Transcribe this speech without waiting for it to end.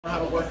How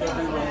to work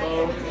every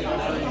remote,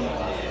 every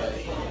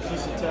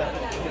piece of tech,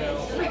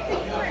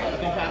 I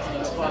think that's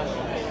the spot.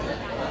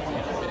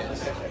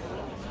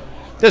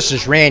 This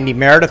is Randy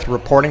Meredith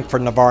reporting for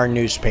Navarre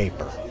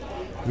newspaper.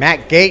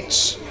 Matt Gaetz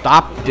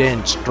stopped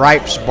in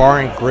Stripes Bar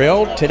and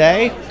Grill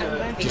today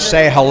to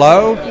say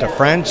hello to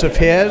friends of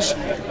his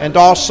and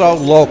also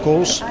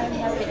locals.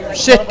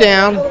 Sit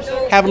down,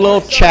 have a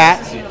little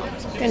chat,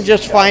 and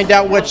just find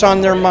out what's on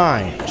their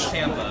minds.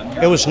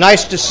 It was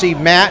nice to see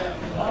Matt.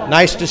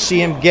 Nice to see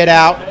him get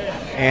out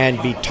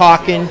and be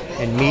talking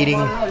and meeting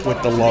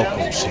with the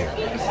locals here. All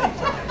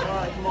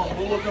right, come on,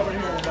 we'll look over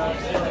here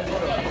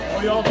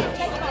and we all do.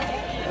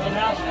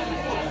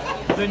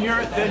 Then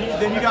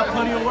you got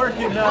plenty of work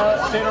in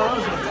Santa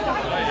Rosa.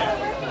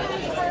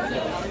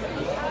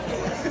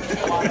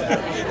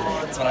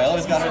 That's what I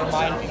always got to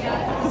remind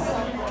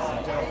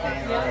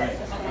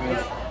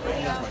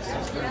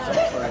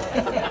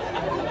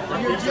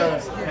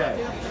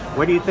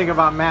What do you think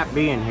about Matt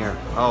being here?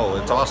 Oh,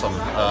 it's awesome.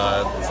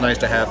 It's nice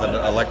to have an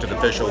elected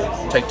official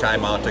take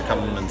time out to come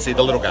and see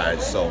the little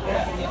guys. So,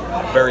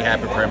 very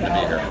happy for him to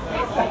be here.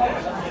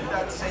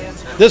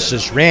 This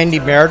is Randy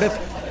Meredith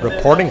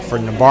reporting for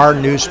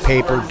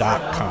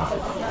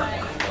NavarreNewspaper.com.